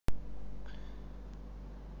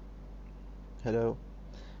Hello,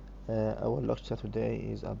 our lecture today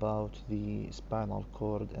is about the spinal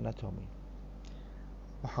cord anatomy.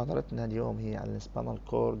 محاضرتنا اليوم هي عن السبانال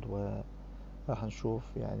كورد وراح نشوف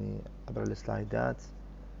عبر السلايدات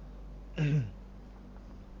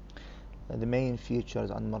the main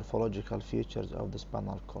features and morphological features of the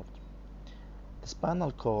spinal cord. The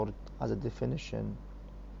spinal cord, as a definition,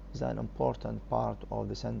 is an important part of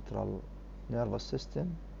the central nervous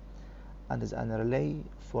system and is an relay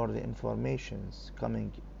for the informations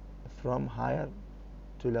coming from higher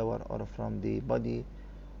to lower or from the body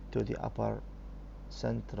to the upper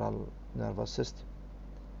central nervous system.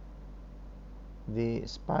 The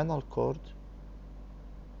spinal cord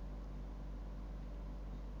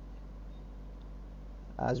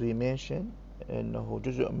as we mentioned إنه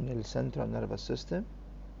جزء من the central nervous system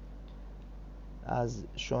as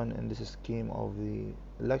shown in this scheme of the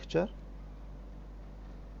lecture,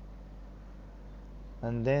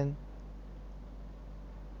 and then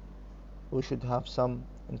we should have some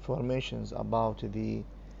informations about the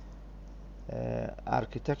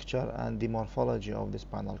architecture and the morphology of the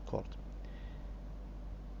spinal cord.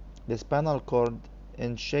 The spinal cord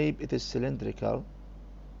in shape it is cylindrical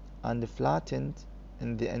and flattened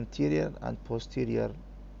in the anterior and posterior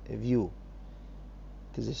view.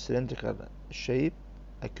 It is a cylindrical shape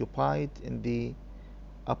occupied in the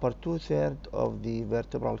upper two-thirds of the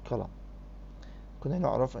vertebral column. كنا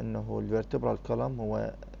نعرف أنه vertebral column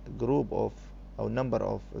هو group of أو number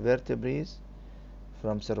of vertebrae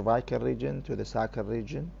from cervical region to the sacral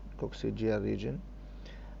region, coccygeal region,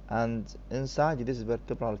 and inside this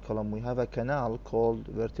vertebral column we have a canal called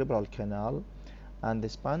vertebral canal, and the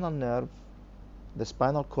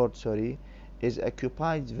spinal cord is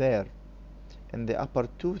occupied there in the upper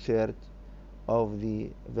two-thirds of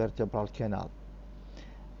the vertebral canal.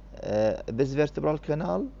 This vertebral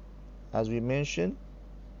canal, as we mentioned,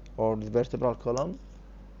 or the vertebral column,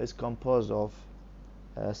 is composed of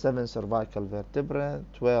 7 cervical vertebrae,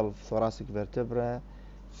 12 thoracic vertebrae,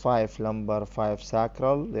 5 lumbar, 5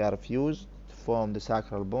 sacral. They are fused to form the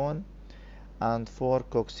sacral bone, and 4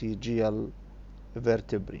 coccygeal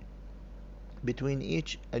vertebrae. Between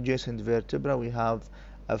each adjacent vertebra we have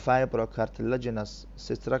a fibrocartilaginous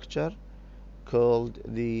structure called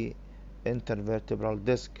the intervertebral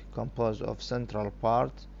disc, composed of central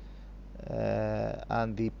part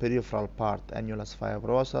and the peripheral part, annulus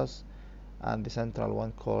fibrosus, and the central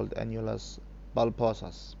one called annulus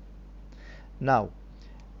bulbosus. Now,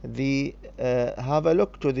 have a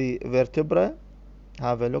look to the vertebra.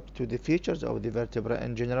 Have a look to the features of the vertebra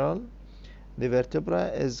in general. The vertebra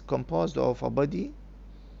is composed of a body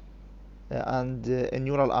and a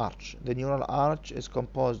neural arch. The neural arch is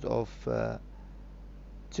composed of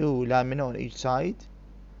 2 lamina on each side,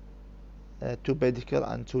 2 pedicle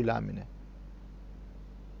and 2 lamina.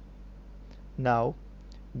 Now,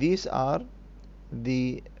 these are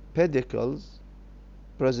the pedicles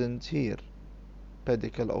present here,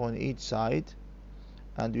 pedicle on each side,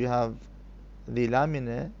 and we have the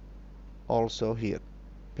lamina also here,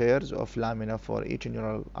 pairs of lamina for each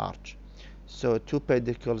neural arch. So 2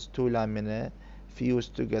 pedicles, 2 lamina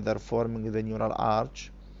fused together forming the neural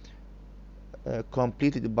arch,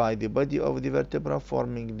 completed by the body of the vertebra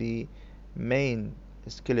forming the main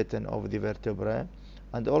skeleton of the vertebra.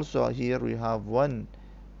 And also here we have 1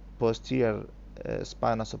 posterior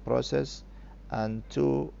spinous process and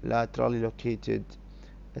 2 laterally located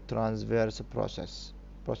transverse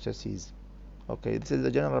processes. Okay, this is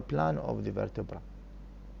the general plan of the vertebra.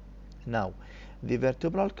 Now, the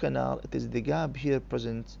vertebral canal, it is the gap here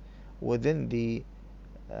present within the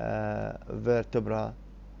vertebra,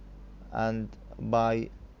 and by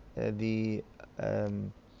the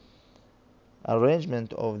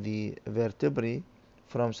arrangement of the vertebrae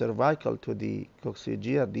from cervical to the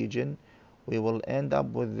coccygeal region, we will end up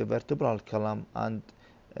with the vertebral column, and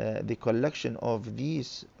the collection of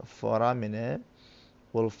these foramina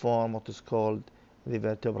will form what is called the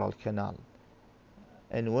vertebral canal,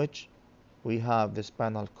 in which we have the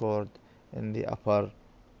spinal cord in the upper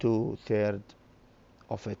two-thirds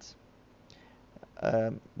of it.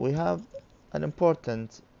 We have an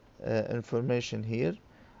important information here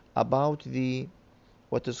about the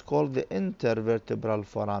what is called the intervertebral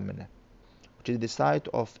foramina, which is the site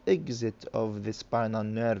of exit of the spinal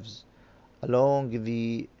nerves along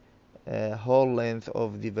the whole length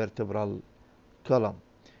of the vertebral column.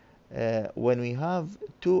 When we have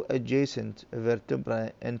 2 adjacent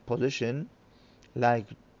vertebrae in position, like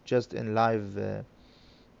just in live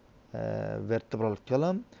vertebral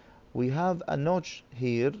column, we have a notch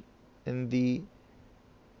here in the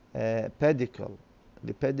pedicle.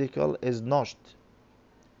 The pedicle is notched,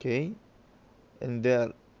 okay, in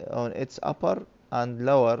their on its upper and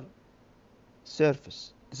lower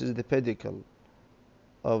surface. This is the pedicle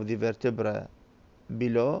of the vertebra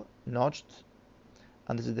below, notched,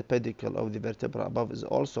 and this is the pedicle of the vertebra above, is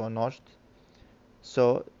also notched.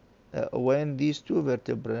 So when these two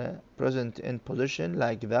vertebrae present in position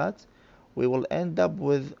like that, we will end up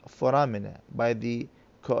with foramina. By the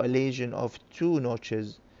coalition of two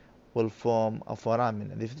notches will form a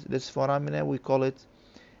foramina. This foramina, we call it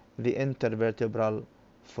the intervertebral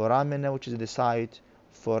foramina, which is the site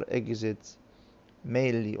for exit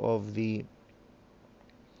mainly of the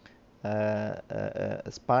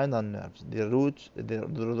spinal nerves, the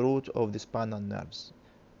root of the spinal nerves.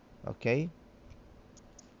 Okay,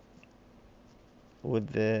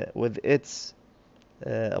 with its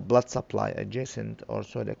blood supply adjacent, or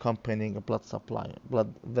so the accompanying blood supply,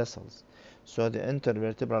 blood vessels. So the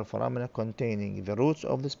intervertebral foramina containing the roots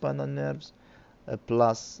of the spinal nerves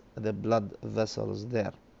plus the blood vessels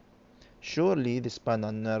there. Surely the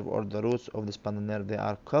spinal nerve or the roots of the spinal nerve, they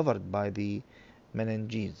are covered by the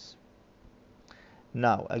meninges.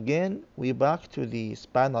 Now again we back to the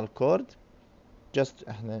spinal cord. just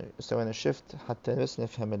احنا سوينا shift حتى بس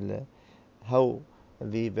نفهم how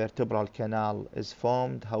the vertebral canal is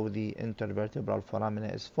formed, how the intervertebral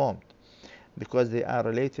foramina is formed, because they are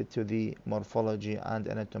related to the morphology and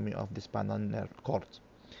anatomy of the spinal nerve cord.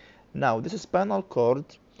 Now this spinal cord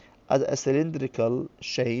has a cylindrical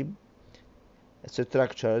shape,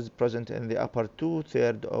 structures present in the upper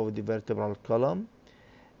two-thirds of the vertebral column.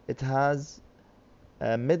 It has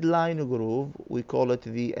a midline groove, we call it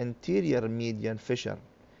the anterior median fissure.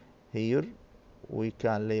 Here we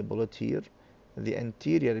can label it here, the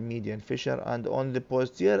anterior median fissure, and on the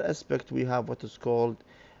posterior aspect we have what is called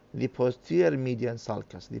the posterior median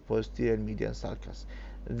sulcus.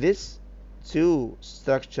 These two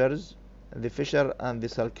structures, the fissure and the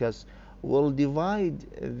sulcus, will divide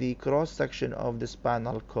the cross section of the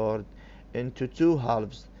spinal cord into two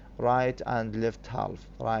halves, right and left half.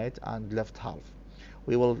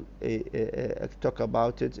 We will talk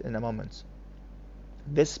about it in a moment.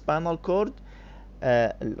 This spinal cord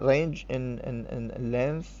range in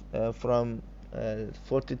length from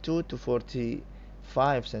 42 to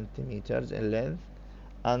 45 centimeters in length,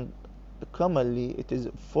 and commonly it is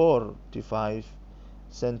 4 to 5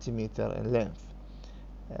 centimeter in length.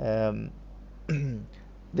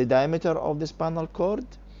 The diameter of the spinal cord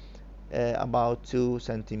about 2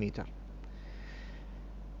 centimeter.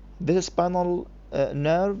 This spinal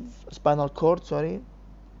cord,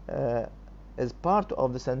 is part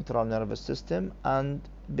of the central nervous system and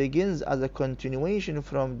begins as a continuation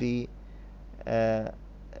from the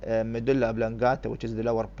medulla oblongata, which is the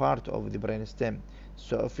lower part of the brainstem.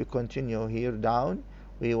 So if we continue here down,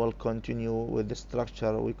 we will continue with the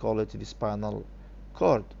structure, we call it the spinal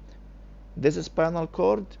cord. This spinal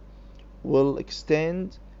cord will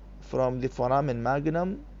extend from the foramen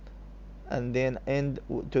magnum and then end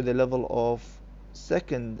to the level of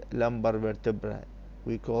second lumbar vertebra,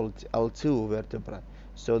 we call it L2 vertebra.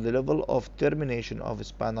 So the level of termination of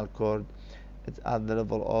spinal cord is at the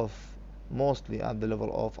level of, mostly at the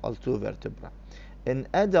level of L2 vertebra. In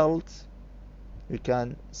adults, you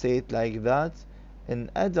can say it like that. In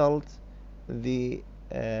adults, the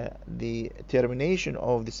termination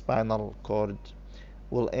of the spinal cord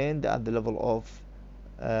will end at the level of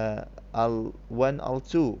L1,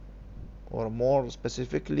 L2, or more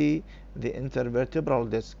specifically the intervertebral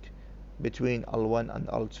disc between L1 and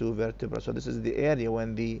L2 vertebra. So this is the area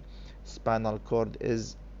when the spinal cord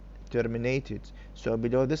is terminated. So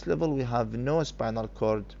below this level we have no spinal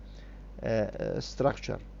cord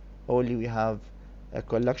structure, only we have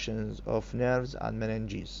collections of nerves and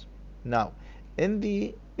meninges. Now in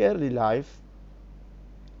the early life,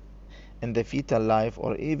 in the fetal life,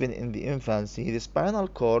 or even in the infancy, the spinal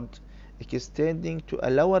cord extending to a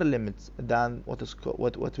lower limit than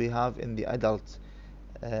what we have in the adult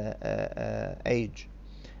age.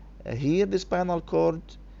 Here the spinal cord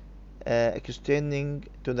extending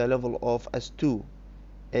to the level of S2,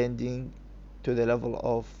 ending to the level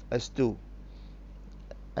of S2,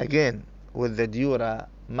 again with the dura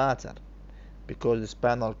mater, because the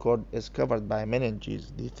spinal cord is covered by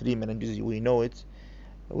meninges, the three meninges, we know it.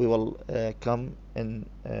 We will come in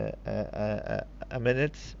a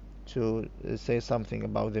minute to say something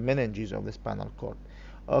about the meninges of the spinal cord.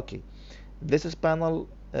 Okay, this spinal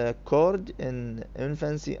cord in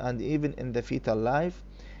infancy and even in the fetal life,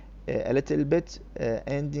 a little bit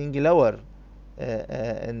ending lower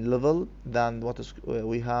in level than what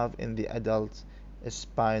we have in the adult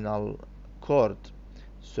spinal cord.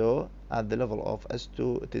 So at the level of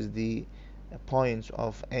S2, it is the points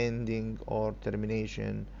of ending or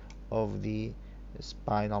termination of the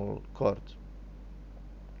spinal cord.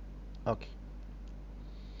 Okay.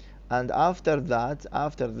 And after that,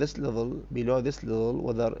 after this level, below this level,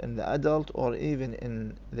 whether in the adult or even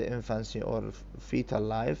in the infancy or fetal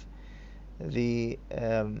life, the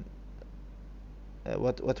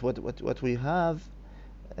what we have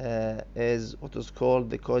is what is called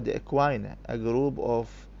the coda equina, a group of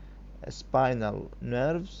spinal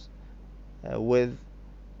nerves with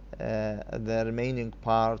the remaining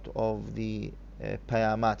part of the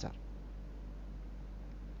pia mater.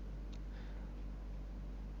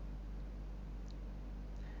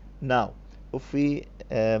 Now, if we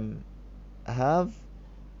have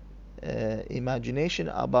imagination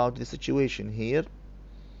about the situation here,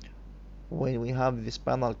 when we have the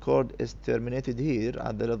spinal cord is terminated here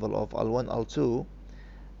at the level of L1, L2,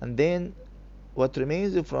 and then what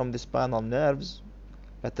remains from the spinal nerves,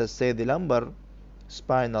 let us say the lumbar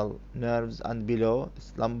spinal nerves and below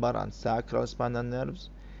lumbar and sacral spinal nerves,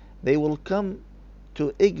 they will come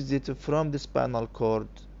to exit from the spinal cord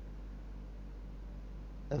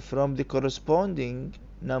from the corresponding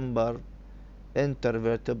number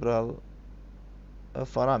intervertebral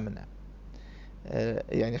foramina.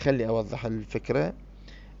 يعني خلي أوضح الفكرة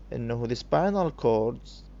إنه the spinal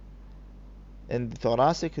cords in the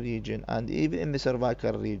thoracic region and even in the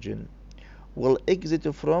cervical region will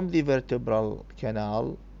exit from the vertebral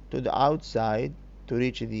canal to the outside to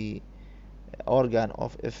reach the organ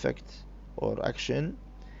of effect or action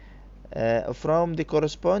from the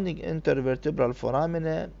corresponding intervertebral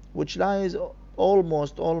foramina, which lies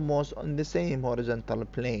almost on the same horizontal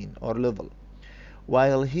plane or level.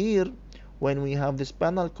 While here, when we have the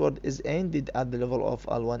spinal cord is ended at the level of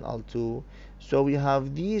L1, L2, so we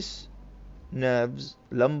have these nerves,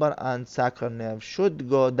 lumbar and sacral nerves, should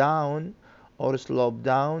go down or slope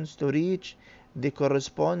down to reach the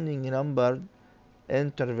corresponding number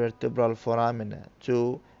intervertebral foramina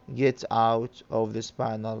to get out of the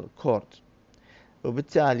spinal cord.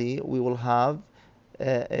 وبالتالي we will have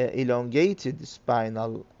elongated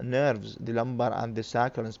spinal nerves, the lumbar and the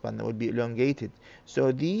sacral spinal will be elongated.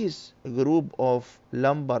 So these group of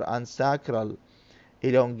lumbar and sacral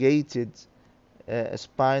elongated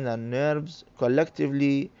spinal nerves,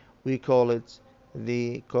 collectively we call it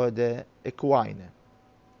the coda equina.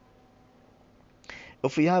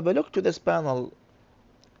 If we have a look to the spinal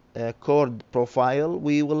cord profile,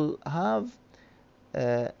 we will have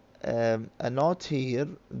a note here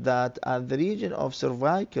that at the region of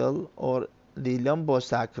cervical or the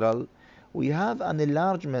lumbosacral, we have an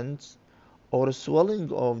enlargement or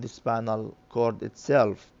swelling of the spinal cord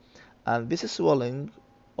itself. And this swelling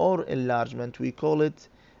or enlargement, we call it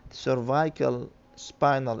cervical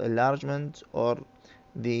spinal enlargement or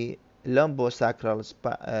the lumbosacral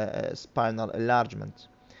spinal enlargement.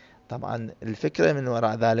 طبعا الفكرة من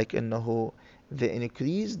وراء ذلك انه the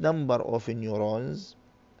increased number of neurons,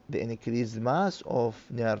 the increased mass of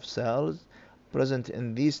nerve cells present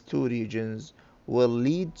in these two regions will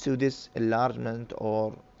lead to this enlargement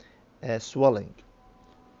or swelling.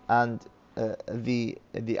 And the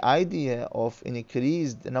idea of an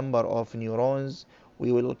increased number of neurons,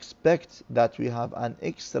 we will expect that we have an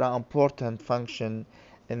extra important function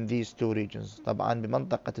in these two regions. طبعا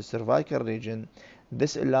بمنطقة الcervical region,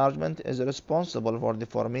 this enlargement is responsible for the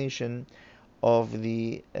formation of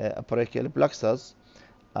the brachial plexus,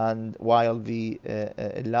 and while the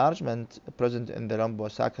enlargement present in the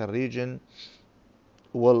lumbosacral region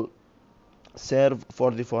will serve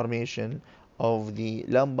for the formation of the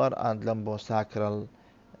lumbar and lumbosacral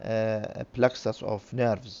plexus of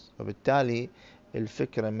nerves. وبالتالي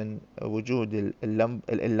الفكرة من وجود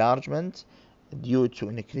enlargement due to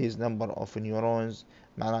increased number of neurons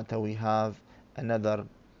معناتها we have another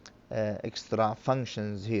extra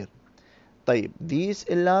functions here. طيب these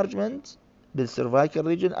enlargement بالcervical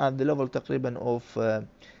region at the level تقريبا of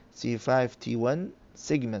C5 T1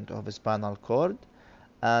 segment of spinal cord,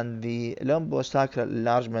 and the lumbosacral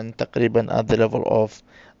enlargement تقريبا at the level of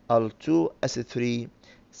L2 S3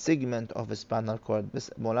 segment of spinal cord.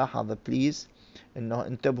 بس ملاحظة please انه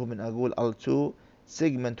انتبهوا من اقول L2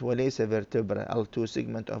 segment وليس vertebra. L2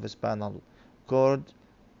 segment of spinal cord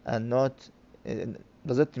and not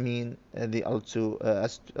does it mean the L2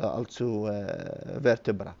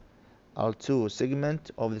 vertebra. L2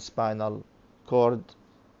 segment of the spinal cord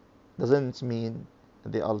doesn't mean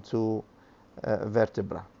the L2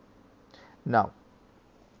 vertebra. Now,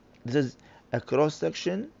 this is a cross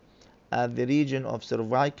section at the region of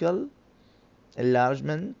cervical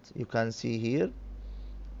enlargement. You can see here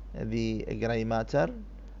the gray matter,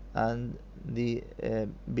 and the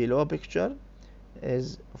below picture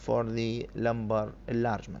is for the lumbar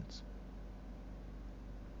enlargement.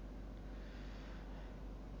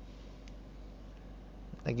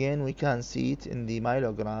 Again, we can see it in the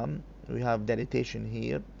myelogram. We have dilatation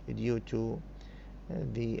here due to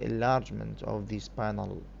the enlargement of the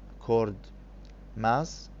spinal cord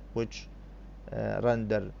mass, which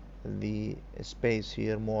render the space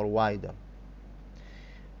here more wider.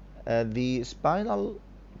 The spinal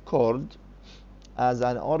cord as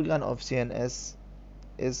an organ of CNS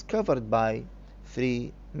is covered by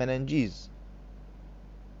three meninges,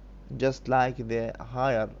 just like the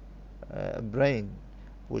higher brain,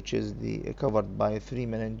 which is covered by three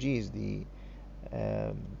meninges, the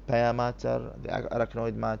pia mater, the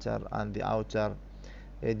arachnoid mater, and the outer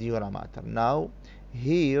dura mater. Now,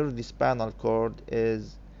 here the spinal cord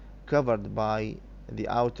is covered by the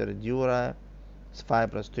outer dura,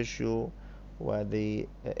 fibrous tissue, where the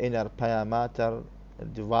inner pia mater,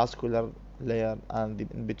 the vascular layer, and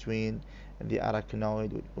in between the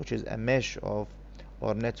arachnoid, which is a mesh of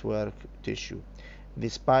or network tissue. The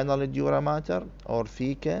spinal dura mater or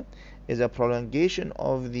theca is a prolongation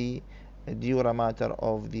of the dura mater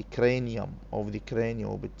of the cranium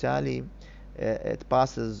وبالتالي it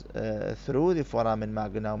passes through the foramen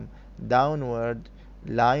magnum downward,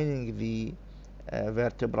 lining the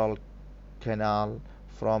vertebral canal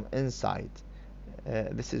from inside.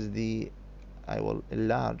 This is I will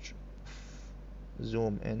enlarge,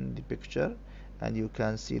 zoom in the picture, and you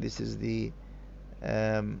can see this is the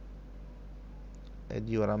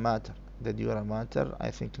dura mater. The dura mater,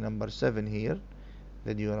 I think number 7 here.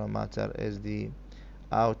 The dura mater is the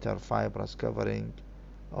outer fibrous covering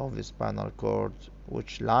of the spinal cord,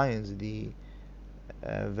 which lines the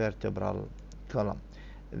vertebral column.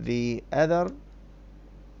 The other,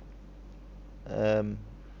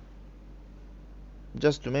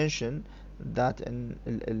 just to mention that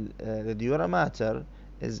the dura mater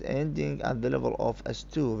is ending at the level of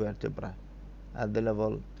S2 vertebra, at the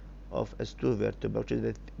level of S2 vertebra, which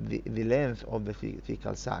is the length of the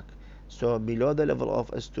thecal sac. So below the level of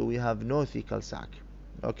S2 we have no thecal sac.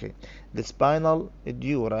 Okay, the spinal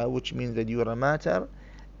dura, which means the dura mater,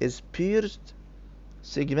 is pierced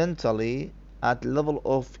segmentally at level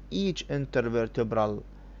of each intervertebral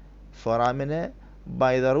foramina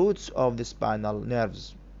by the roots of the spinal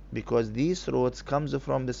nerves, because these roots comes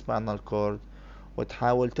from the spinal cord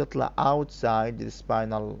وتحاول تطلع outside the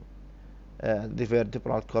spinal the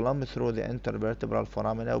vertebral column through the intervertebral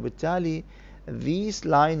foramina, وبالتالي this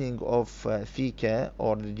lining of theca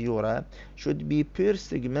or the dura should be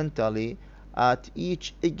pierced segmentally at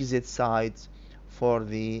each exit side for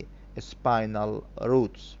the spinal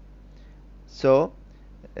roots. So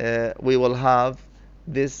we will have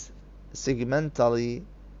this segmentally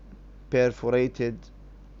perforated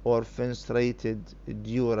or fenestrated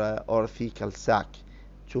dura or thecal sac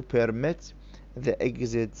to permit the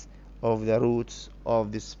exit of the roots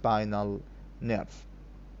of the spinal nerve.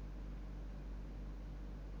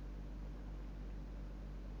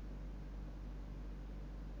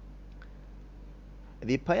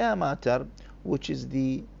 The pia mater, which is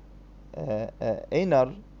the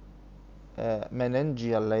inner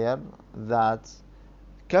meningeal layer that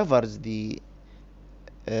covers the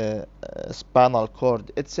spinal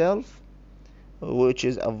cord itself, which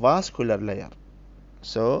is a vascular layer.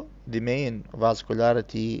 So the main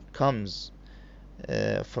vascularity comes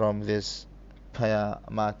from this pia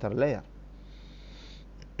mater layer.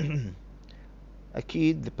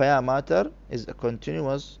 أكيد the pia mater is a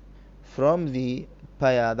continuous from the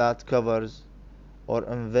pia that covers or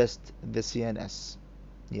invest the CNS.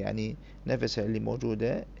 يعني نفسها اللي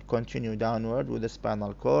موجودة continue downward with the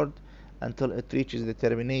spinal cord until it reaches the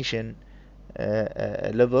termination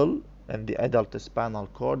level in the adult spinal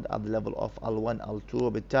cord at the level of L1 L2.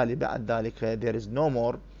 وبالتالي بعد ذلك there is no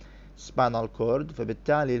more spinal cord,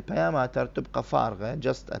 فبالتالي البيا ماتر تبقى فارغة,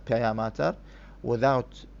 just a pia mater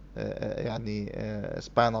without يعني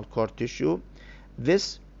spinal cord tissue.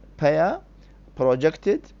 This pia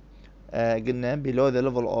projected قلنا below the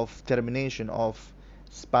level of termination of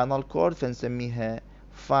spinal cord فنسميها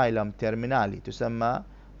phylum terminali, تسمى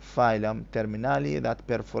phylum terminali, that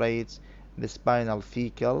perforates the spinal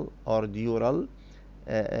thecal or dural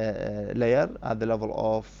layer at the level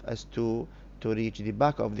of S2 to reach the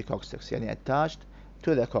back of the coccyx, يعني attached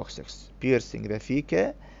to the coccyx, piercing the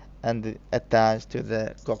theca and attached to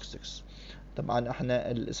the coccyx. طبعا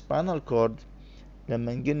احنا الspinal cord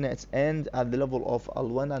لما قلنا its end at the level of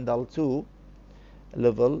L1 and L2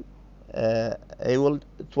 level, it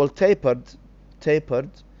will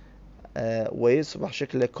tapered ويصبح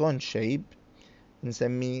شكله cone shape,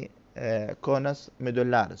 نسميه conus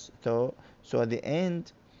medullaris. So the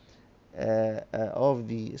end of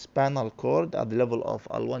the spinal cord at the level of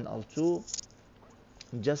L1 L2,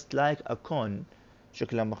 just like a cone,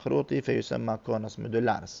 شكلا مخروطي فيسمى كونس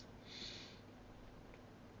مودولاريس.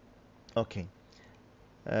 Okay.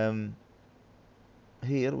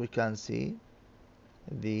 Here we can see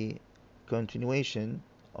the continuation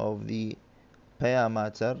of the pia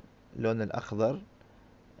mater لون الأخضر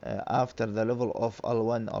after the level of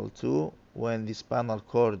L1 L2 when the spinal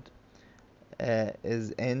cord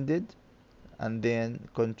is ended, and then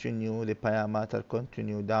continue the pia mater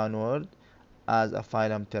continue downward as a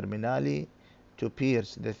phylum terminale to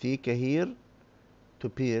pierce the theca here, to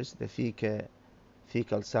pierce the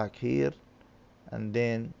thecal sac here, and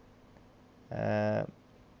then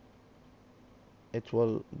it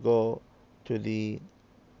will go to the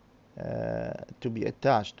to be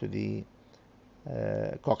attached to the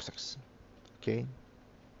coccyx. Okay.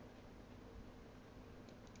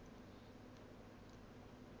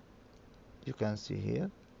 You can see here.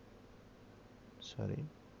 Sorry.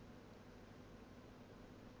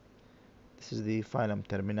 This is the phylum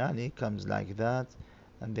terminale, comes like that,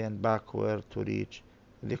 and then backward to reach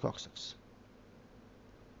the coccyx.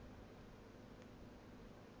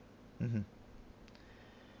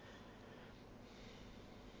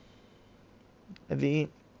 The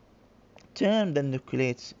term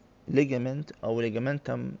denticulate ligament or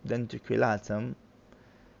ligamentum denticulatum,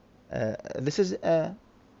 this is a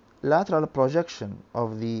lateral projection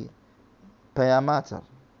of the pia mater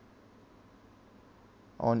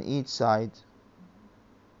on each side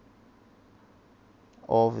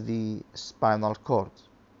of the spinal cord.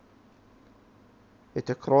 It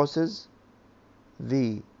crosses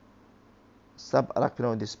the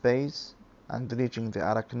subarachnoid space and reaching the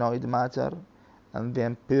arachnoid mater, and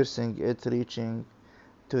then piercing it, reaching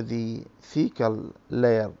to the thecal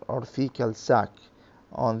layer or thecal sac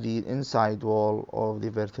on the inside wall of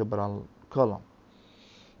the vertebral column.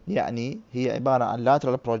 يعني هي عبارة عن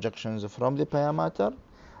lateral projections from the pia mater.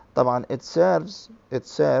 طبعا it serves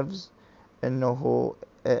إنه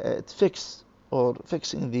fix or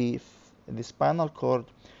fixing the spinal cord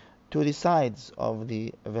to the sides of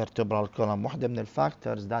the vertebral column. واحدة من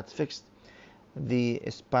الفactors that fixed the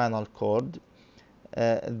spinal cord.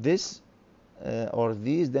 This or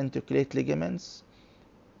these denticulate ligaments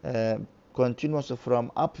continuous from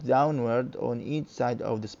up downward on each side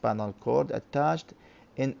of the spinal cord, attached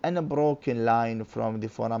in unbroken line from the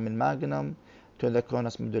foramen magnum to the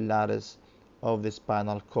conus medullaris of the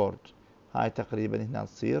spinal cord. هاي تقريبا هنا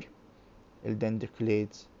تصير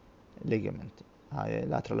الدنتيكوليت ligament. هاي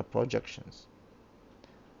lateral projections.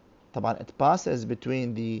 طبعا it passes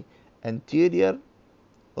between the anterior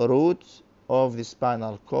roots of the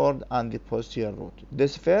spinal cord and the posterior root.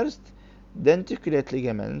 This first denticulate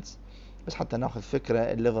ligament, بس حتى ناخذ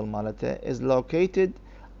فكرة الليفل مالته, is located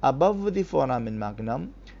above the foramen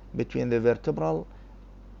magnum between the vertebral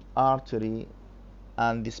artery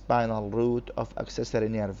and the spinal root of accessory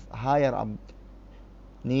nerve, higher up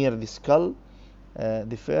near the skull.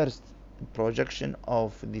 The first projection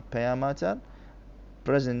of the pia mater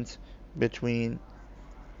present between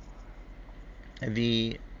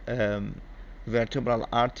the vertebral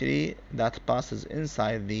artery that passes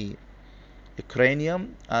inside the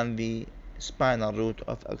cranium and the spinal root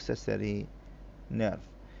of accessory nerve.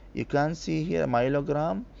 You can see here a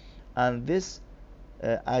myelogram, and this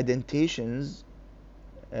indentations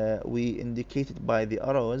we indicated by the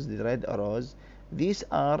arrows, the red arrows. These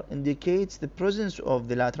are indicates the presence of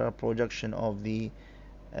the lateral projection of the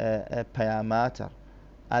pia mater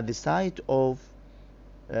at the site of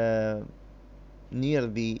near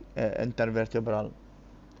the intervertebral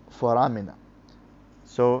foramina.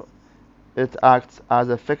 So it acts as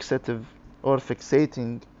a fixative or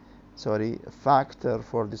fixating factor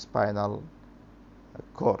for the spinal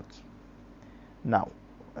cord. Now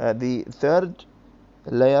the third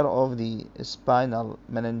layer of the spinal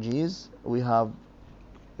meninges, we have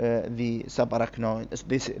the subarachnoid,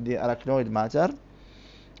 the arachnoid matter,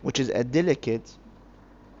 which is a delicate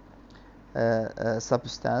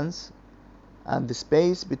substance, and the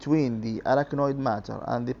space between the arachnoid matter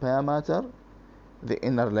and the pia mater, the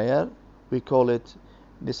inner layer, we call it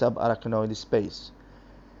the subarachnoid space.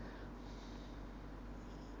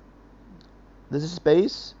 This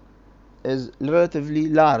space is relatively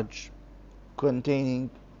large, containing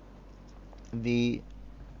the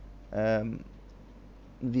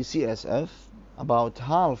CSF, about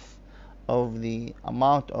half of the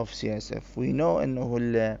amount of CSF. We know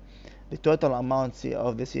إنه the total amount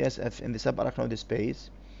of the CSF in the subarachnoid space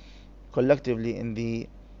collectively in the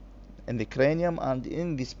cranium and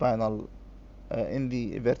in the spinal in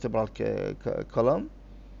the vertebral column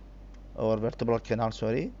or vertebral canal,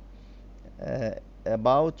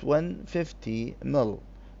 about 150 ml.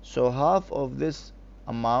 So half of this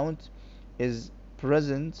amount is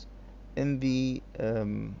present in the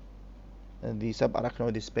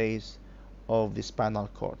subarachnoid space of the spinal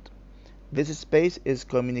cord. This space is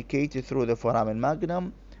communicated through the foramen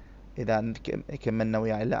magnum إذا كملنا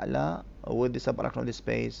ويا الأعلى with the subarachnoid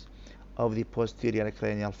space of the posterior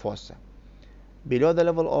cranial fossa. Below the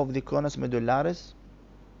level of the conus medullaris,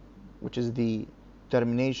 which is the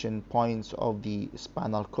termination points of the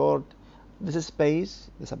spinal cord, this space,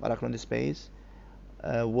 the subarachnoid space,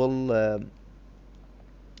 will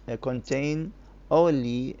contain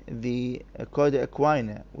only the coda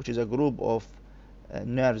equina, which is a group of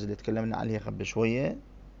nerves اللي تكلمنا عليها قبل شوية,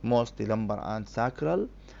 mostly lumbar and sacral,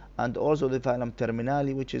 and also the filum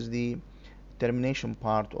terminale, which is the termination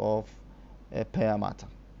part of pia mater.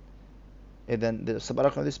 إذن the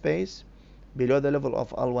subarachnoid space below the level of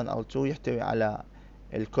L1 L2 يحتوي على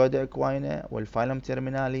الكودا equina والفilum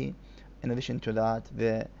terminale. In addition to that,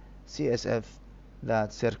 the CSF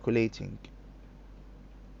that's circulating.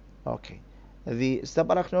 Okay, the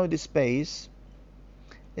subarachnoid space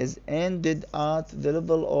is ended at the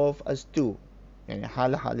level of S2. يعني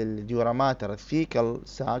حال الديوراماتر الثيكل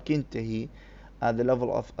ساك ينتهي at the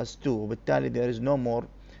level of S2, وبالتالي there is no more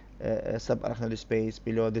subarachnoid space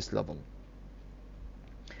below this level.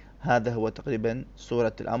 هذا هو تقريبا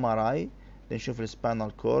صورة الMRI. نشوف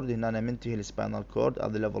السباينال كورد هنا منتهي السباينال كورد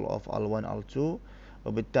at the level of L1 L2,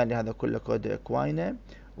 وبالتالي هذا كله كودا اكواينا،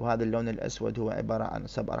 وهذا اللون الأسود هو عبارة عن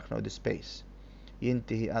subarachnoid space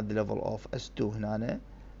ينتهي at the level of S2 هنا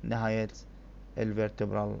نهاية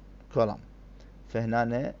الvertebral column.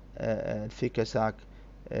 فهنا الثيكا ساك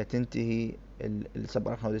تنتهي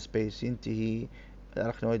السبارachnoid سبيس ينتهي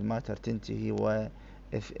الارachnoid ماتر تنتهي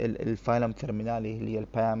والفايلم ترمينالي اللي هي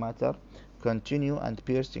البايا ماتر continue and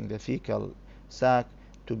piercing the thecal sac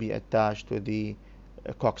to be attached to the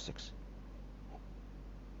coccyx.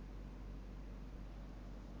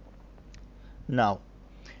 Now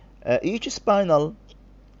each spinal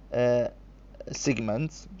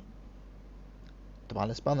segment, طبعا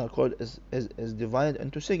the spinal cord is divided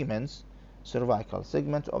into segments: cervical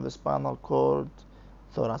segment of the spinal cord,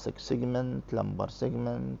 thoracic segment, lumbar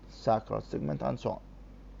segment, sacral segment, and so on.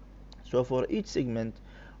 So for each segment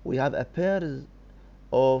we have a pair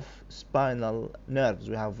of spinal nerves.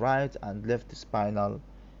 We have right and left spinal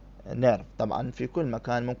nerve. طبعا في كل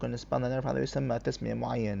مكان ممكن spinal nerve هذا يسمى تسمية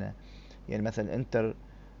معينة، يعني مثلا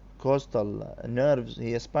intercostal nerves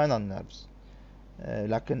هي spinal nerves،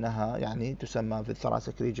 لكنها يعني تسمى في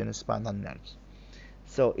thoracic region spinal nerves.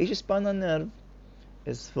 So each spinal nerve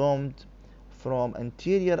is formed from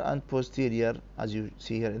anterior and posterior, as you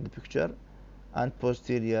see here in the picture, and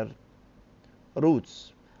posterior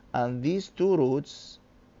roots, and these two roots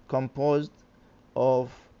composed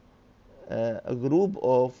of a group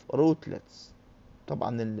of rootlets.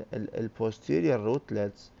 طبعا posterior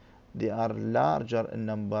rootlets, they are larger in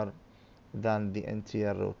number than the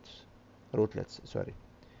anterior rootlets. Sorry.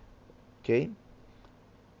 Okay.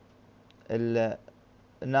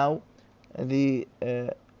 Now the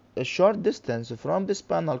a short distance from the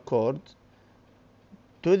spinal cord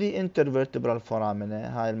to the intervertebral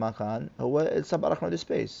foramina, هاي المكان هو subarachnoid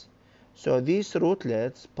space. So these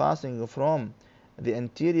rootlets passing from the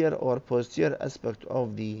anterior or posterior aspect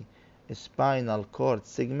of the spinal cord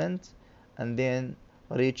segment and then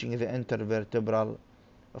reaching the intervertebral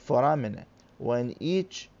foramina, when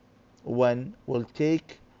each one will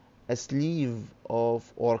take a sleeve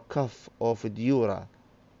of or cuff of dura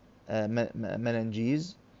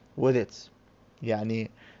meninges with it. يعني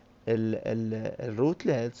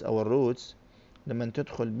الروتلتس او الروتس لما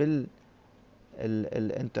تدخل بال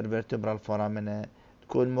الانترفيرتبرال فورامينا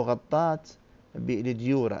تكون مغطاة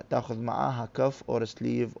بالديورا، تاخذ معاها cuff or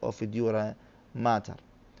sleeve of dura mater.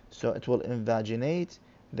 So it will invaginate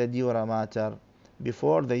the dura mater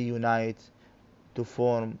before they unite to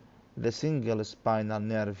form the single spinal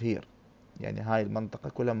nerve here. يعني هاي المنطقة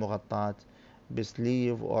كلها مغطاة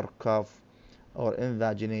بsleeve or cuff or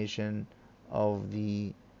invagination of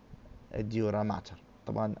the dura mater.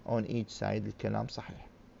 طبعا on each side الكلام صحيح.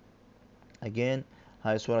 Again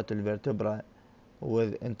هاي صورة الvertebra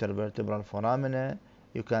with intervertebral foramina.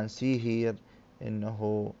 You can see here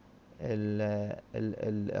إنه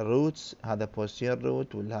الroots هذا posterior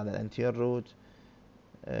root وهذا anterior root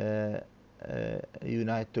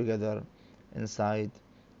unite together inside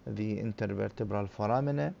the intervertebral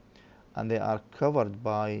foramina, and they are covered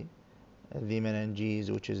by the meninges,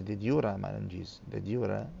 which is the dura meninges.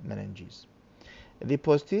 The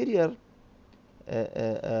posterior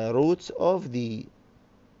roots of the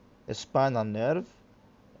spinal nerve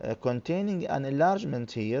containing an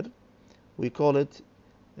enlargement here, we call it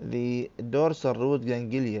the dorsal root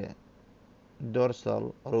ganglia,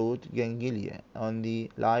 dorsal root ganglia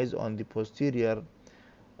lies on the posterior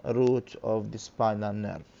root of the spinal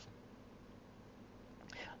nerve.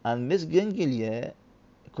 And this ganglia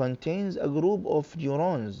contains a group of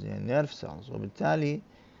neurons يعني nerve cells. وبالتالي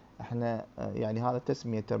احنا يعني هذا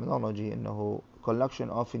تسمية terminology انه collection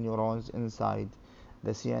of neurons inside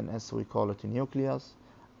the CNS, we call it nucleus,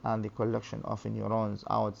 and the collection of neurons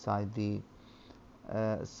outside the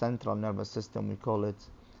central nervous system, we call it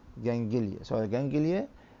ganglia. So the ganglia,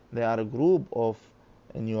 they are a group of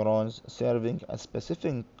neurons serving a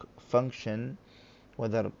specific function,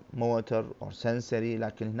 whether motor or sensory.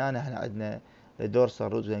 لكن هنا احنا عندنا the dorsal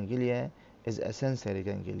root ganglia is a sensory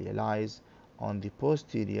ganglia, lies on the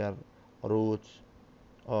posterior root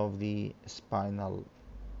of the spinal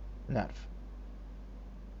nerve.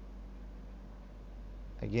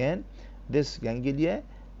 Again, this ganglia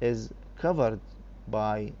is covered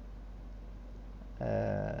by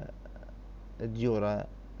dura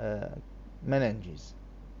meninges.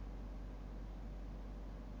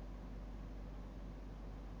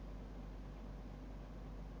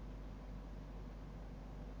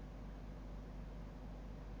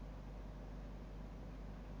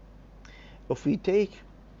 If we take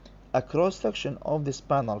a cross section of the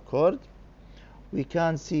spinal cord, we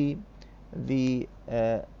can see the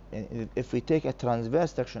if we take a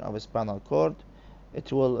transverse section of a spinal cord,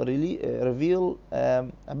 it will really reveal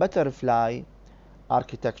a butterfly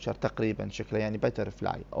architecture تقريبا شكله يعني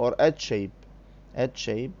butterfly or edge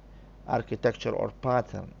shape architecture or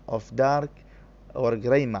pattern of dark or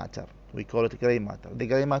gray matter. We call it gray matter. The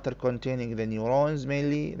gray matter containing the neurons,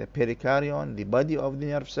 mainly the pericardium, the body of the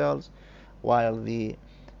nerve cells, while the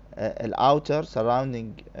outer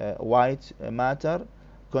surrounding white matter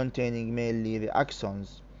containing mainly the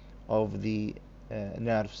axons of the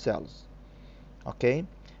nerve cells. Okay,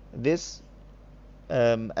 this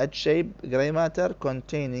edge shape gray matter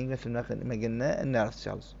containing مثل ما قلنا nerve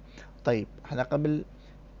cells. طيب احنا قبل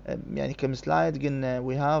يعني كم سلايد قلنا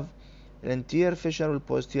we have anterior fissure وال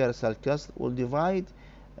posterior sulcus will divide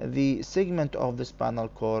the segment of the spinal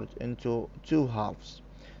cord into two halves.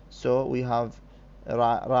 So we have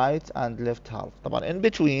right and left half. طبعا in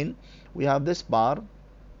between we have this bar,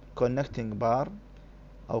 connecting bar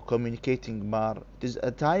or communicating bar. It is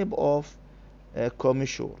a type of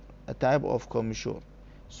commissure,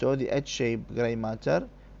 So the edge-shaped gray matter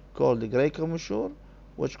called the gray commissure,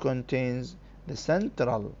 which contains the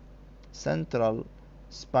central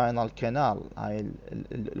spinal canal,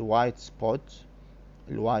 white spot,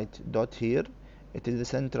 white dot here. It is the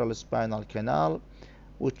central spinal canal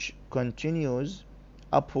which continues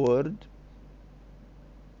upward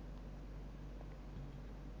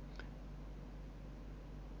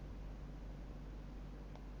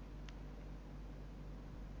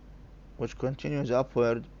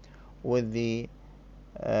with the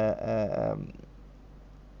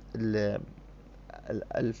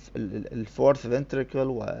fourth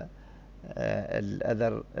ventricle و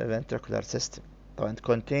other ventricular system. طبعا it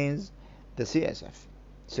contains the CSF,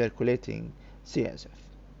 circulating CSF.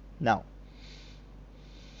 Now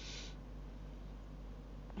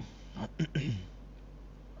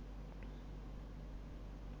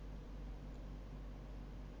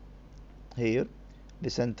here the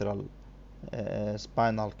central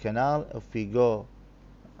spinal canal, if we go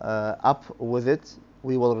up with it,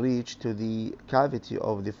 we will reach to the cavity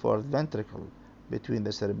of the fourth ventricle between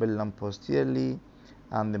the cerebellum posteriorly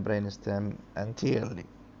and the brainstem anteriorly.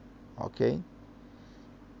 Okay,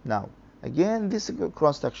 now again this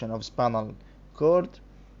cross section of spinal cord,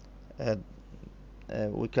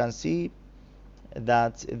 we can see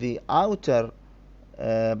that the outer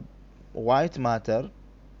white matter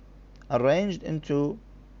arranged into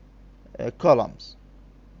columns,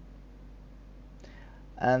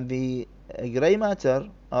 and the gray matter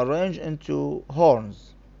arranged into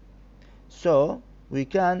horns. So we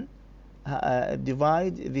can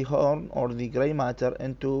divide the horn or the gray matter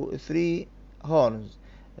into three horns: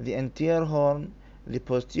 the anterior horn, the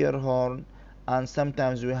posterior horn, and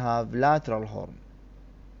sometimes we have lateral horn.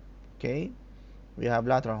 Okay, we have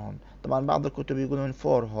lateral horn. طبعا بعض الكتب يقولون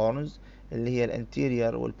four horns اللي هي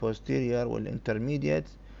الانتيريور والposterior والintermediate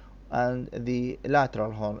and the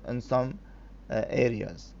lateral horn in some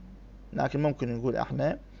areas. لكن ممكن نقول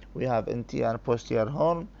احنا we have anterior and posterior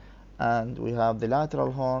horn and we have the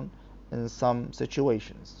lateral horn in some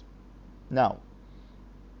situations. Now,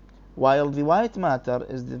 while the white matter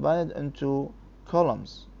is divided into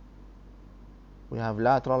columns, we have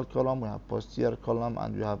lateral column, we have posterior column,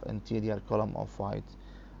 and we have anterior column of white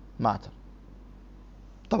matter.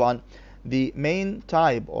 طبعا the main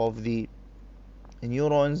type of the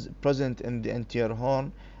neurons present in the anterior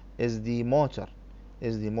horn is the motor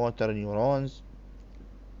neurons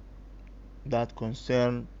that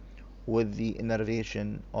concern with the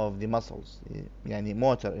innervation of the muscles, يعني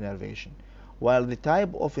motor innervation. While the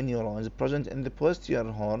type of neurons present in the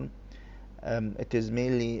posterior horn, it is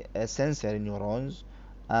mainly sensory neurons,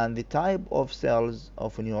 and the type of cells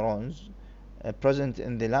of neurons present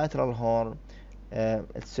in the lateral horn,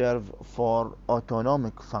 it serves for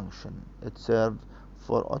autonomic function. It serves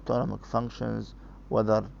for autonomic functions,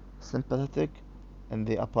 whether sympathetic in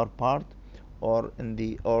the upper part or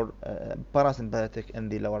parasympathetic in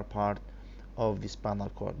the lower part of the spinal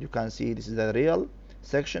cord. You can see this is the real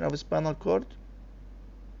section of the spinal cord.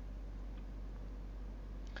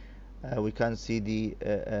 We can see the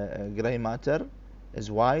gray matter is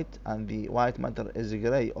white and the white matter is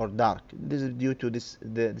gray or dark. This is due to the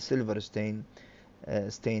silver staining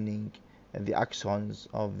the axons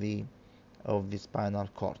of the spinal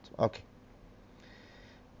cord. Okay.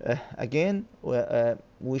 Again,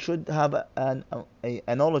 we should have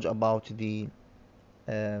a knowledge about the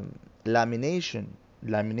lamination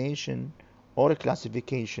or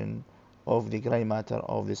classification of the gray matter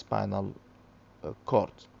of the spinal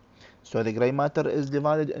cord. So the gray matter is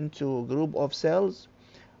divided into a group of cells.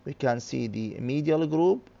 We can see the medial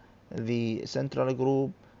group, the central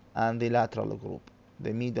group, and the lateral group.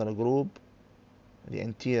 The medial group, the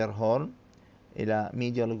anterior horn, إلى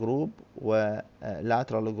medial group و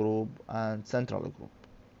lateral group and central group.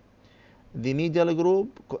 The medial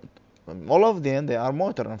group, all of them they are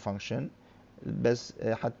motor in function, بس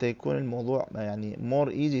حتى يكون الموضوع يعني more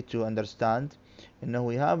easy to understand إنه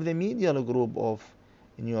we have the medial group of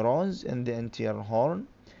neurons in the anterior horn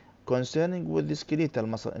concerning with the skeletal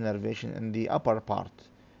muscle innervation in the upper part,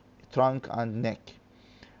 trunk and neck,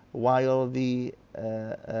 while the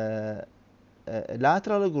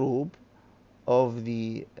lateral group of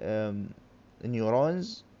the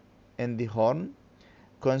neurons in the horn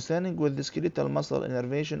concerning with the skeletal muscle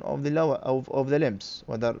innervation of the lower of the limbs,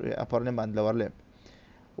 whether upper limb and lower limb,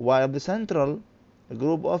 while the central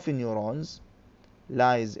group of neurons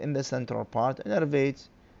lies in the central part, innervates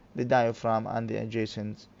the diaphragm and the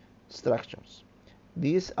adjacent structures.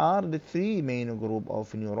 These are the three main group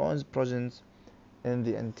of neurons present in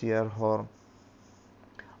the anterior horn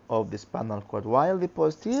of the spinal cord, while the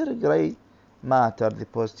posterior gray matter, the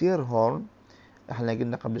posterior horn, احنا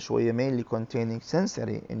قلنا قبل شوية mainly containing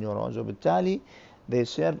sensory neurons, وبالتالي they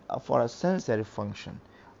serve for a sensory function.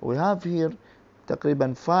 We have here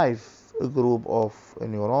تقريبا 5 group of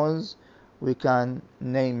neurons. We can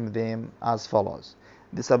name them as follows.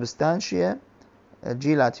 The substantia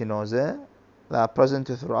gelatinosa that are present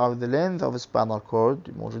throughout the length of the spinal cord,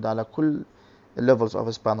 موجودة على كل levels of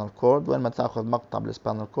the spinal cord. وين ما تاخذ مقطع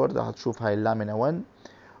بالspinal cord راح تشوف هاي اللامينا 1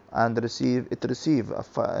 and receive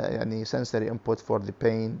يعني sensory input for the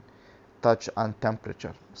pain, touch and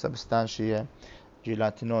temperature. Substantia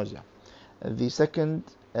gelatinosa. The second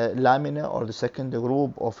lamina or the second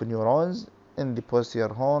group of neurons in the posterior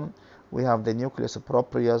horn, we have the nucleus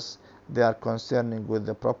proprius. They are concerning with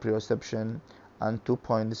the proprioception and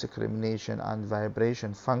 2-point discrimination and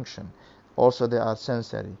vibration function. Also they are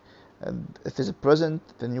sensory. It is present,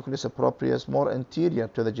 the nucleus proprius, more anterior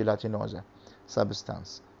to the gelatinosa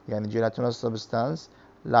substance. يعني gelatinous substance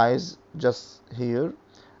lies just here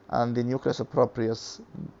and the nucleus proprius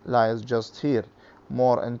lies just here,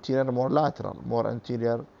 more anterior, more lateral, more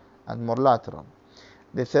anterior and more lateral.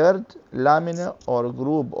 The third lamina or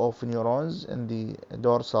group of neurons in the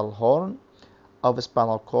dorsal horn of a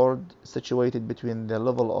spinal cord, situated between the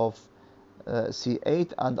level of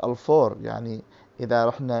C8 and L4. يعني إذا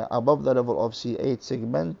رحنا above the level of C8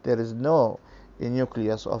 segment, there is no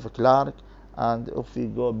nucleus of Clark, and if we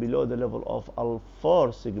go below the level of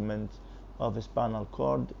L4 segment of a spinal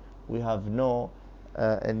cord, we have no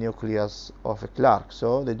a nucleus of Clark.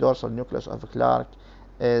 So the dorsal nucleus of Clark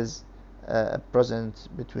is present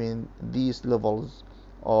between these levels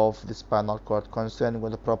of the spinal cord, concerned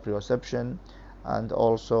with the proprioception and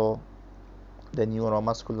also the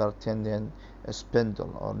neuromuscular tendon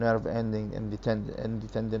spindle or nerve ending in the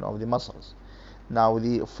tendon of the muscles. Now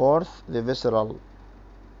the fourth, the visceral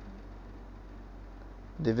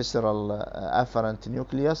afferent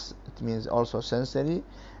nucleus, it means also sensory.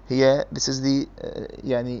 Here this is the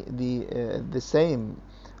the same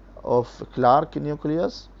of Clark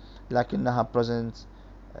nucleus, لكنها present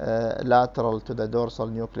lateral to the dorsal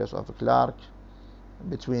nucleus of Clark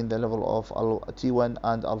between the level of T1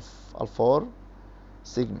 and L4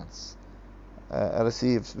 segments.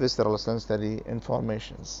 Receive visceral sensory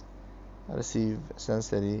informations. Receive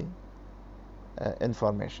sensory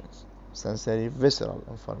informations. Sensory visceral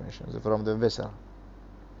informations from the viscera.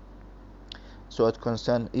 so it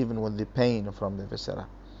concerns even with the pain from the viscera.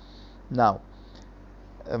 Now,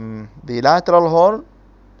 the lateral horn,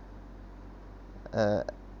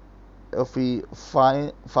 if we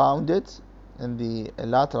found it in the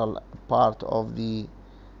lateral part of the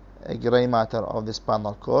gray matter of the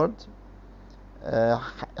spinal cord,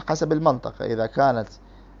 حسب المنطقة. إذا كانت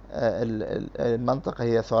المنطقة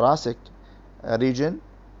هي thoracic region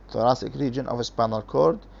of a spinal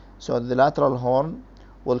cord, so the lateral horn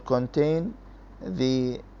will contain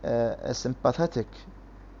the sympathetic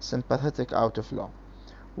outflow,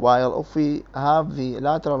 while if we have the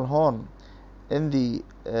lateral horn in the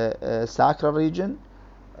sacral region,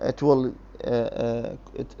 it will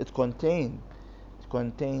it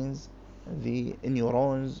contains the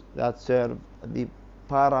neurons that serve the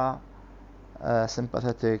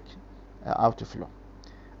parasympathetic outflow.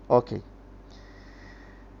 اوكي،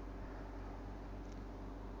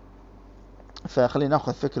 فخلينا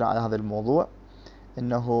ناخذ فكرة على هذا الموضوع.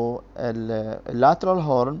 انه اللاترال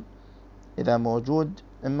هورن اذا موجود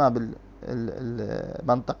اما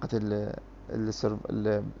بالمنطقة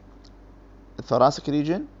الثوراسيك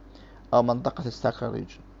region او منطقة الساكرال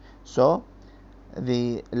region. So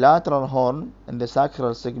the lateral horn in the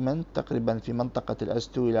sacral segment تقريبا في منطقة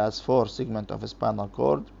S2 إلى S4 segment of spinal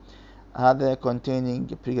cord، هذا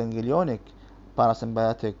containing preganglionic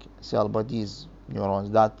parasympathetic cell bodies neurons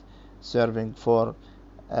that serving for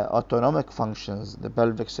autonomic functions. the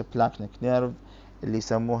pelvic splanchnic nerve اللي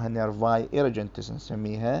يسموها nervi irrigentis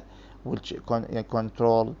نسميها، which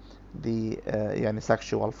control the يعني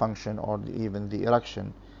sexual function or even the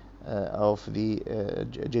erection of the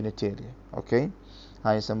genitalia. okay،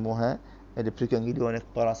 هاي يسموها the preganglionic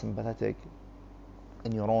parasympathetic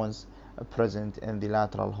neurons present in the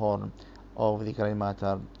lateral horn of the gray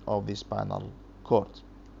matter of the spinal cord.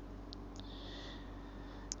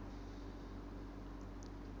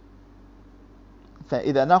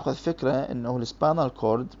 فإذا ناخذ فكرة إنه السبانال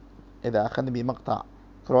كورد إذا أخذنا بمقطع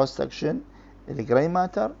cross section، الجراي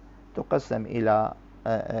ماتر تقسم إلى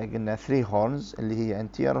قلنا 3 horns اللي هي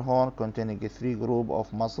anterior horn containing 3 group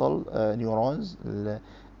of muscle neurons،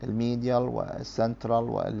 الميديال والسنترال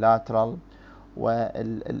واللاترال،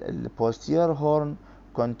 والposterior horn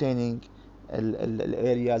containing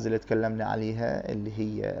الارياز اللي تكلمنا عليها اللي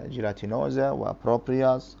هي جيلاتينوزا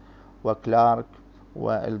وبروبرياس وكلارك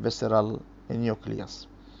والفيسرال النيوكليوس.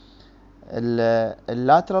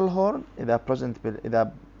 اللاترال هورن اذا present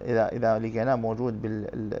اذا لقيناه موجود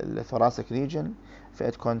بالثوراسيك ريجن،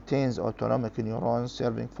 فإت contains autonomic neurons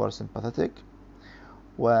serving for sympathetic.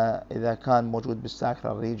 واذا كان موجود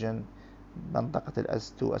بالساكرال ريجن منطقة ال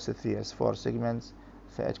S2 S3 S4 segments،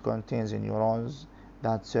 فإت contains neurons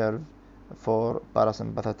that serve for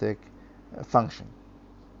parasympathetic function.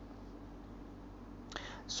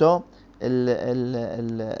 So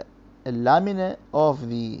اللامنة of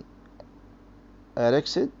the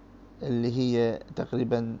rexid اللي هي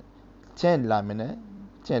تقريبا 10 لامنة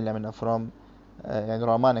from يعني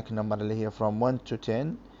رومانيك number اللي هي from 1 to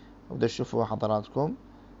 10، وده تشوفوا حضراتكم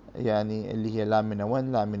يعني اللي هي لامنة 1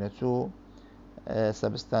 لامنة 2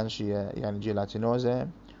 سبستانشيا يعني جيلاتينوزا،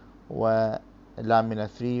 ولامنة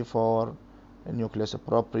 3 4 nucleus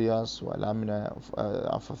proprius، ولامنة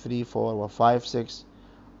 3 4 و5 6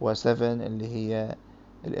 و7 اللي هي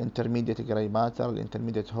الانترميديت جراي ماتر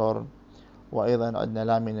الانترميديت هورن، وايضا عندنا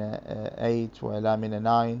لامنة 8 ولامنة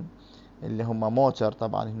 9 اللي هم موتر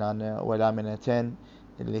طبعا هنا، ولامنة 10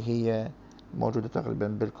 اللي هي موجودة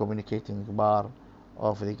تقريبا بالcommunicating bar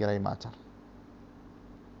of the gray matter.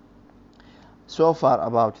 So far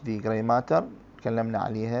about the gray matter تكلمنا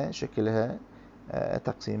عليها، شكلها،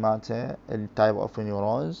 تقسيماتها، type of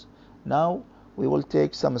neurons. Now we will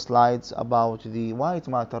take some slides about the white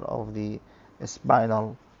matter of the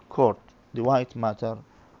spinal cord. The white matter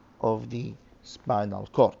of the spinal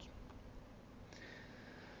cord.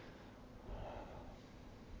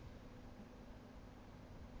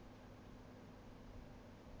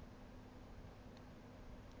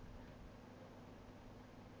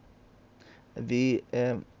 The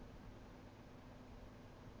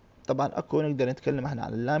طبعا اكو نقدر نتكلم احنا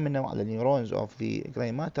عن اللامنة وعلى النيورونز اوف ذا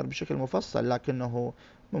جراي ماتر بشكل مفصل، لكنه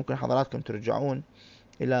ممكن حضراتكم ترجعون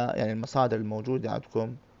الى يعني المصادر الموجودة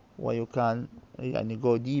عندكم و you can يعني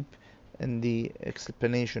go deep in the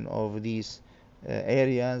explanation of these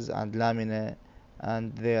areas and lamina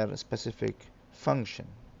and their specific function.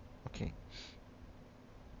 Okay.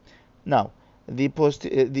 Now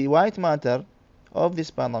the white matter of the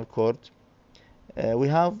spinal cord, we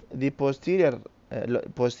have the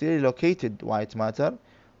posteriorly located white matter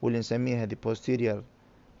واللي نسميها the posterior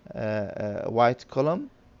white column،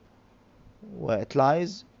 it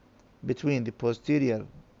lies between the posterior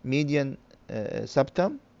median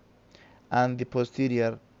septum and the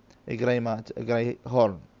posterior gray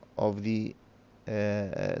horn of the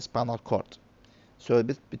spinal cord. So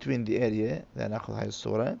between the area ناخذ هاي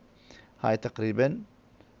الصورة هاي تقريبا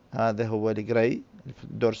هذا هو الجراي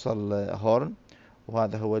dorsal horn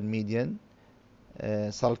وهذا هو الميديان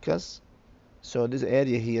sulcus. So this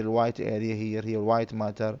area here, white area here white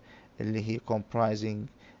matter اللي هي comprising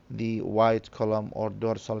the white column or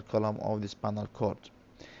dorsal column of the spinal cord.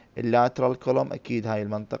 lateral column أكيد هاي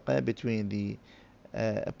المنطقة between the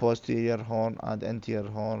posterior horn and anterior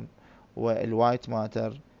horn والwhite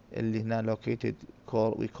matter اللي هنا located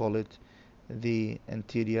we call it the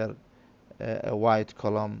anterior white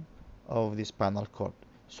column of the spinal cord.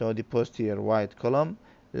 So the posterior white column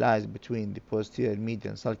lies between the posterior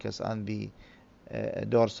median sulcus and the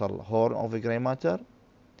dorsal horn of the gray matter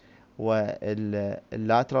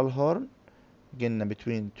والlateral horn قلنا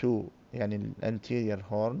between two يعني anterior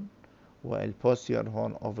horn والposterior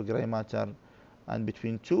horn of the gray matter and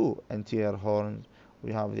between two anterior horns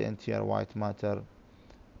we have the anterior white matter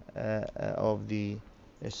of the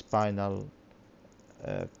spinal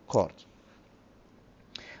cord.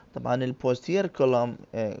 طبعا posterior column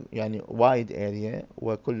يعني wide area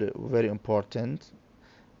وكل very important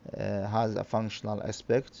has a functional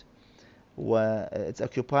aspect it's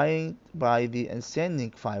occupied by the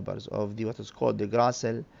ascending fibers of the what is called the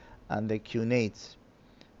gracile and the cunate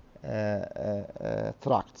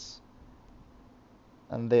tracts,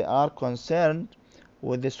 and they are concerned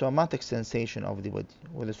with the somatic sensation of the body.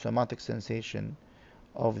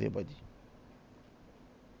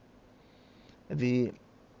 The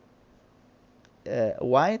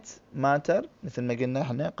white matter مثل ما قلنا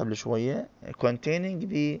احنا قبل شوية containing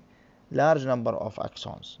the large number of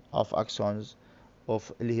axons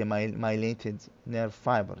of اللي هي myelinated nerve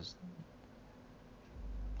fibers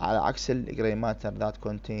على عكس الجراي matter that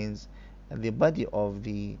contains the body of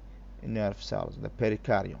the nerve cells, the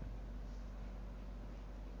pericardium.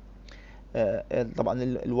 طبعا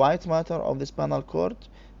الوايت matter of the spinal cord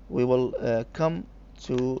we will come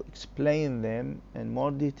to explain them in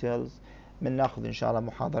more details من ناخذ إن شاء الله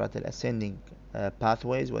محاضرة ascending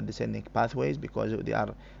pathways or descending pathways because they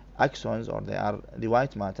are axons or they are the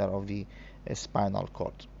white matter of the spinal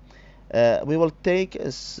cord. We will take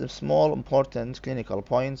small important clinical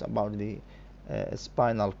points about the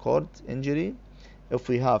spinal cord injury. If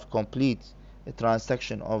we have complete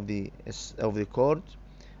transection of the cord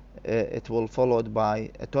it will followed by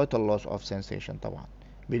a total loss of sensation طبعا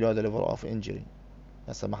below the level of injury.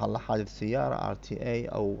 لا سمح الله حادث سيارة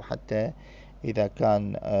RTA أو حتى إذا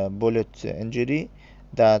كان bullet injury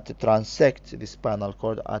that transect the spinal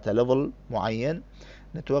cord at a level معين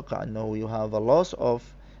نتوقع أنه you have a loss of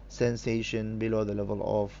sensation below the level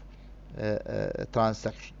of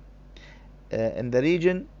transection. In the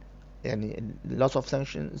region يعني loss of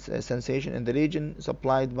sensation in the region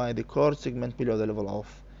supplied by the cord segment below the level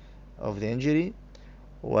of the injury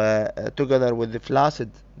together with the flaccid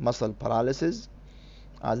muscle paralysis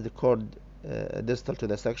as the cord distal to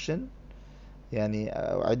the section يعني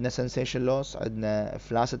عندنا sensation loss عندنا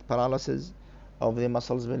flaccid paralysis of the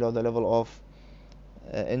muscles below the level of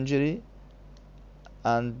injury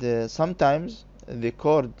and sometimes the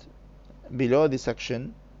cord below the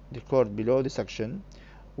section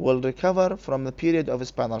will recover from the period of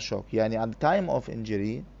spinal shock يعني at the time of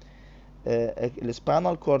injury the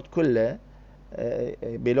spinal cord كله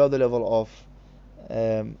below the level of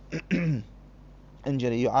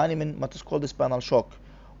injury يعاني من ما called spinal shock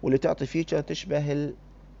واللي تعطي فيتشر تشبه ال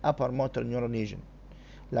upper motor neuron lesion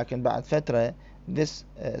لكن بعد فترة this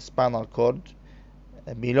spinal cord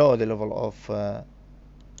below the level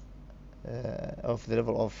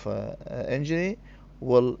of injury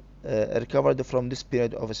will recover from this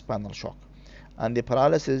period of spinal shock and the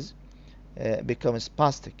paralysis becomes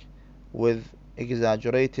spastic with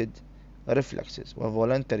exaggerated reflexes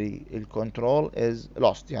وvoluntary control is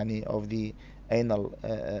lost يعني of the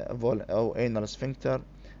anal sphincter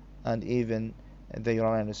and even the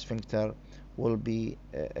urinary sphincter will be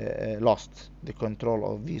lost. The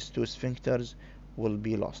control of these two sphincters will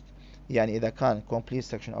be lost. يعني إذا كان complete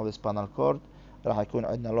section of the spinal cord راح يكون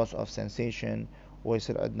عندنا loss of sensation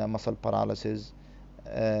ويصير عندنا muscle paralysis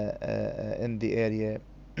in the area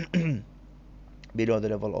below the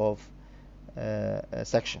level of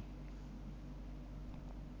section.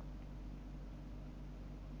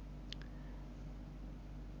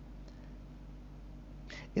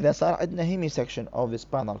 إذا صار عندنا hemisection of the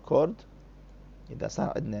spinal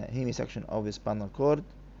cord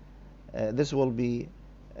this will be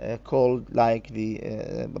called like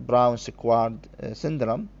the Brown Sequard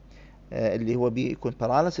syndrome اللي هو بيكون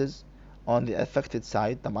paralysis on the affected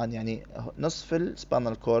side. طبعا يعني نصف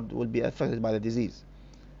السبانال cord will be affected by the disease,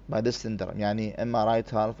 by this syndrome. يعني إما right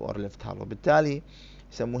half or left half. وبالتالي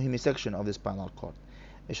يسموه hemisection of the spinal cord.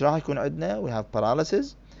 إيش راح يكون عندنا؟ we have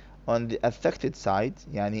paralysis on the affected side.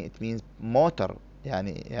 يعني it means motor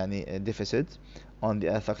يعني deficit on the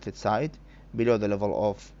affected side below the level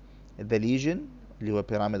of the lesion اللي هو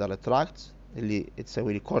pyramidal tract اللي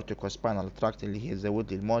تسوي لي corticospinal tract اللي هي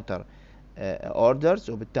تزود لي الموتر orders.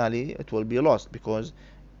 وبالتالي it will be lost because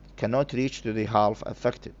cannot reach to the half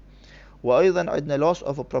affected. وأيضا عندنا loss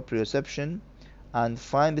of proprioception and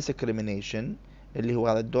fine discrimination اللي هو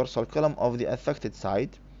على dorsal column of the affected side.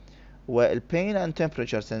 والpain and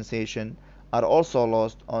temperature sensation are also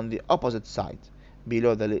lost on the opposite side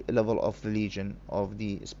below the level of the lesion of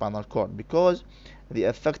the spinal cord, because the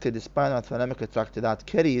affected spinal thalamic tract that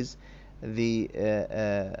carries the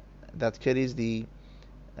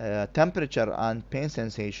temperature and pain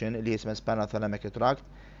sensation اللي اسمها spinal thalamic tract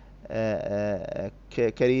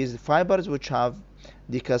carries fibers which have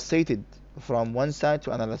decussated from one side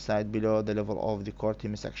to another side below the level of the cord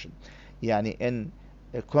hemisection. يعني in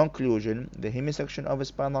a conclusion, the hemisection of a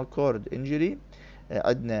spinal cord injury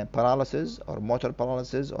عندنا paralysis or motor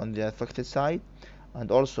paralysis on the affected side, and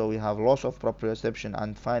also we have loss of proprioception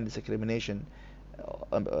and fine discrimination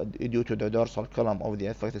due to the dorsal column of the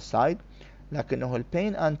affected side. لكنه ال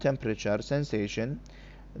pain and temperature sensation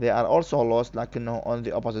they are also lost لكنه on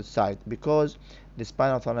the opposite side, because the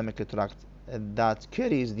spinal thalamic tract that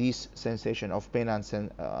carries this sensation of pain and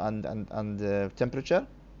temperature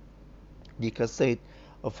decussate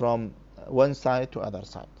from one side to other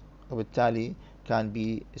side, وبالتالي can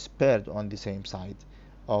be spared on the same side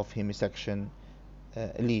of hemisection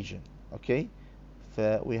lesion. Okay,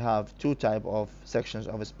 we have two type of sections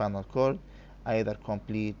of a spinal cord, either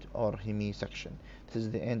complete or hemisection. This is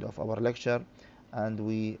the end of our lecture, and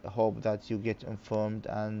we hope that you get informed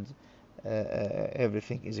and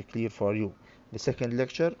everything is clear for you. The second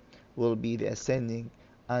lecture will be the ascending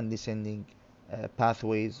and descending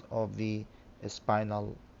pathways of the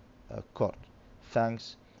spinal cord.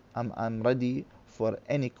 Thanks. I'm ready for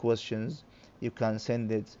any questions. You can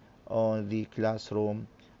send it on the classroom,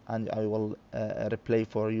 and I will reply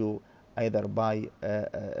for you either by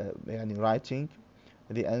writing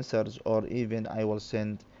the answers, or even I will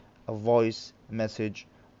send a voice message,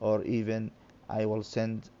 or even I will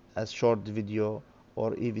send a short video,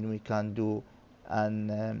 or even we can do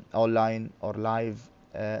an online or live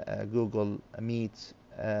Google Meet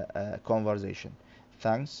conversation.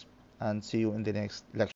 Thanks, and see you in the next lecture.